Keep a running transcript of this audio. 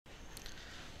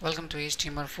Welcome to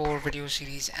HTML4 video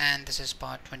series, and this is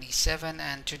part 27,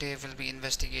 and today we'll be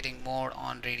investigating more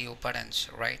on radio buttons,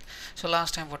 right? So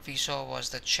last time what we saw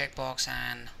was the checkbox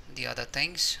and the other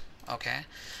things, okay?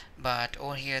 But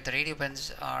over here the radio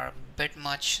buttons are a bit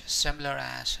much similar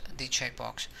as the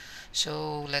checkbox.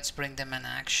 So let's bring them in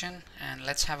action and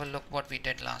let's have a look what we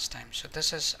did last time. So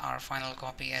this is our final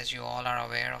copy, as you all are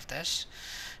aware of this.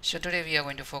 So today we are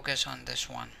going to focus on this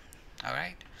one,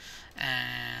 alright?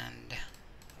 And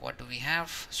what do we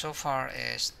have so far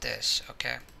is this,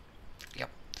 okay? Yep.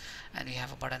 And we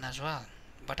have a button as well.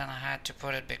 Button I had to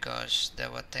put it because there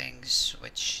were things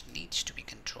which needs to be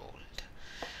controlled.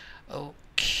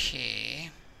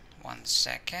 Okay, 1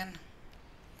 second.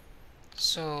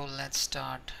 So let's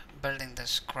start building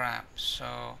this crap.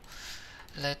 So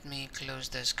let me close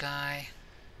this guy.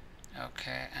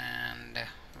 Okay, and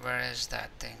where is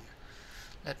that thing?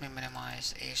 Let me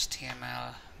minimize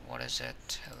HTML. What is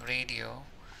it? Radio.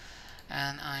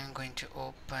 And I'm going to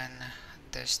open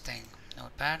this thing,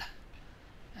 notepad,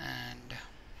 and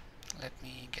let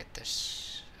me get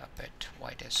this a bit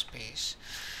wider space,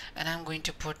 and I'm going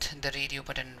to put the radio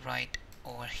button right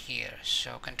over here.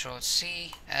 So Control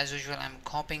C, as usual I'm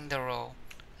copying the row,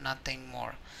 nothing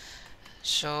more.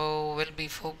 So we'll be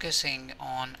focusing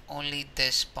on only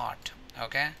this part,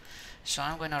 okay? So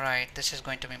I'm going to write, this is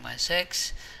going to be my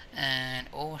 6, and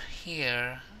over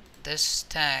here this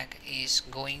tag is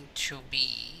going to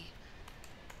be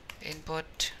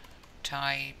input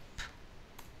type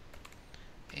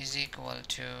is equal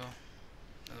to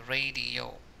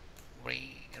radio.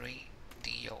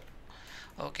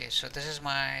 Okay, so this is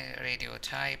my radio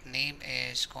type. Name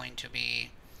is going to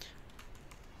be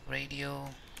radio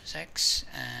 6,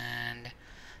 and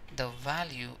the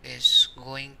value is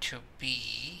going to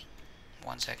be,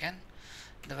 1 second,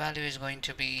 the value is going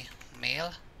to be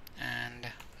male,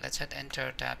 and let's hit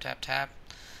enter, tab,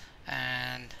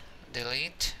 and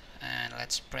delete, and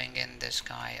let's bring in this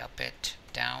guy a bit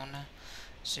down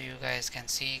so you guys can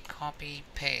see. Copy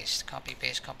paste,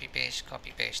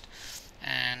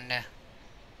 and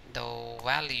the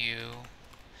value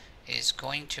is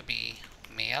going to be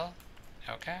male,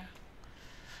 okay?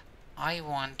 I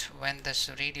want, when this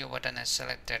radio button is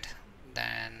selected,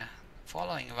 then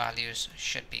following values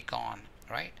should be gone,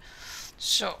 right?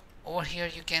 So over here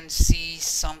you can see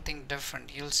something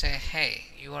different. You'll say, hey,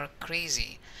 you are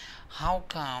crazy, how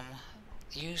come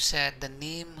you said the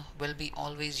name will be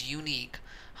always unique?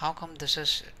 How come this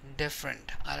is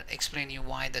different? I'll explain you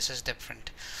why this is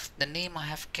different. The name I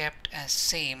have kept as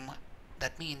same.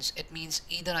 That means it means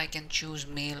either I can choose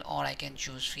male or I can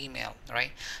choose female,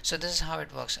 right? So this is how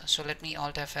it works. So let me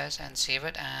Alt Fs and save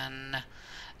it, and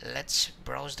let's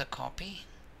browse the copy.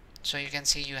 So you can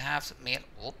see you have male.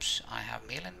 Oops, I have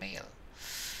male and male.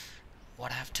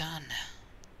 What I've done,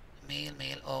 male,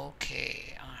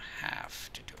 okay, I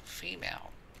have to do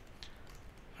female.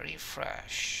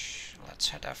 Refresh, let's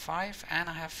hit F5, and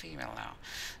I have female now.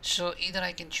 So either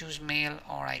I can choose male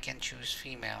or I can choose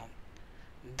female.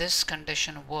 This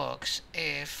condition works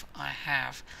if I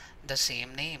have the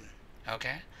same name,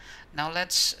 okay? Now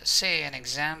let's say an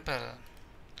example.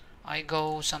 I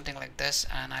go something like this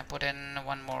and I put in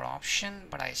one more option,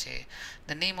 but I say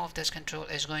the name of this control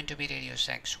is going to be radio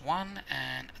 6.1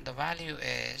 and the value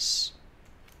is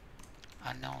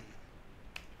unknown,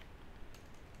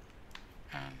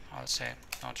 and I'll say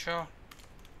not sure.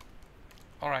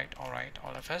 Alright,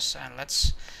 all of us, and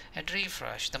let's hit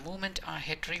refresh. The moment I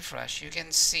hit refresh, you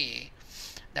can see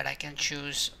that I can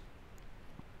choose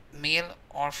male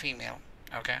or female,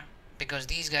 okay? Because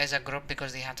these guys are grouped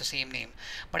because they have the same name.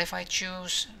 But if I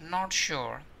choose not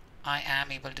sure, I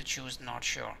am able to choose not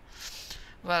sure.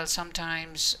 Well,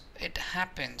 sometimes it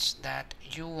happens that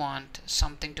you want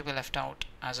something to be left out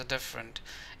as a different.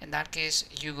 In that case,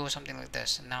 you go something like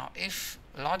this. Now, if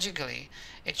logically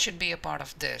it should be a part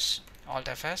of this, Alt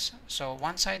Fs. So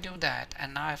once I do that,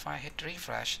 and now if I hit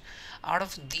refresh, out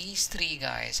of these three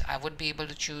guys, I would be able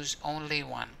to choose only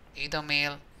one, either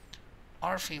male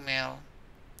or female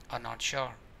or not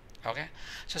sure, okay?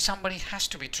 So somebody has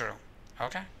to be true,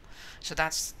 okay? So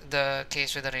that's the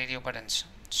case with the radio buttons.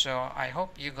 So I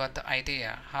hope you got the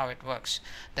idea how it works.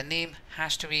 The name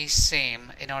has to be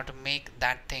same in order to make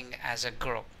that thing as a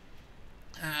group.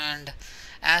 And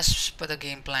as per the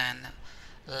game plan,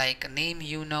 like name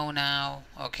you know now,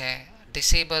 okay?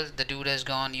 Disable, the dude is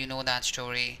gone, you know that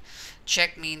story.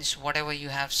 Check means whatever you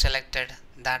have selected,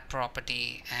 that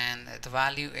property, and the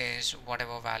value is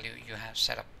whatever value you have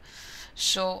set up.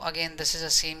 So again, this is the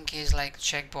same case like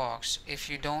checkbox. If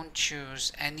you don't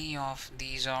choose any of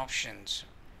these options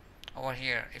over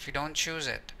here, if you don't choose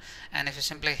it, and if you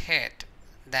simply hit,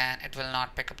 then it will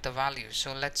not pick up the value.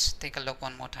 So let's take a look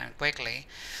one more time quickly.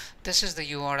 This is the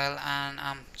URL and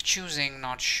I'm choosing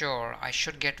not sure. I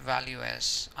should get value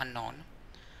as unknown.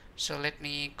 So let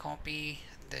me copy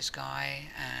this guy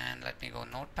and let me go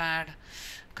notepad,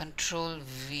 control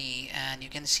V, and you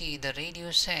can see the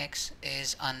radio 6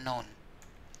 is unknown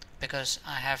because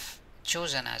I have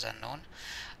chosen as unknown.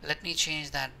 Let me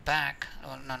change that back.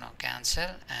 Oh, no, cancel,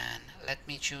 and let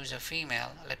me choose a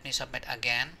female. Let me submit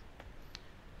again.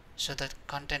 So the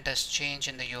content has changed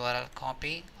in the URL.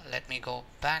 Copy. Let me go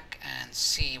back and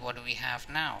see what do we have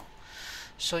now.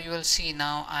 So you will see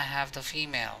now I have the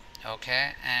female.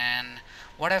 Okay, and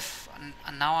what if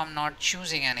now I'm not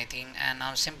choosing anything and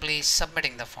I'm simply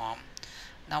submitting the form?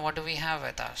 Now what do we have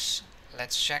with us?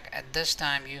 Let's check. At this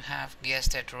time you have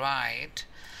guessed it right.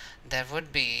 There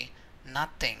would be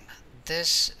nothing.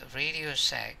 This radio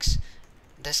 6,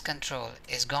 this control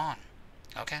is gone.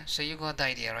 Okay, so you got the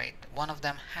idea, right? One of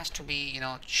them has to be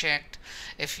checked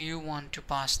if you want to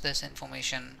pass this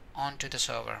information onto the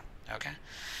server. Okay,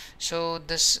 so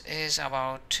this is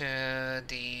about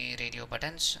the radio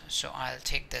buttons. So I'll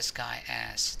take this guy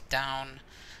as down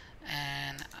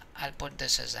and I'll put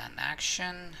this as an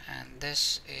action, and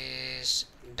this is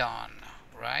done,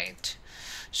 right?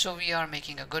 So we are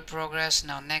making a good progress.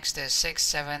 Now next is 6,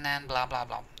 7 and blah blah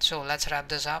blah. So let's wrap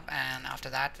this up, and after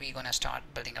that we're gonna start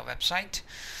building a website.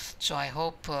 So I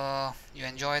hope you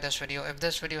enjoy this video. If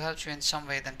this video helps you in some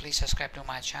way, then please subscribe to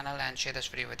my channel and share this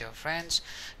video with your friends.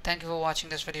 Thank you for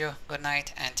watching this video. Good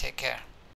night and take care.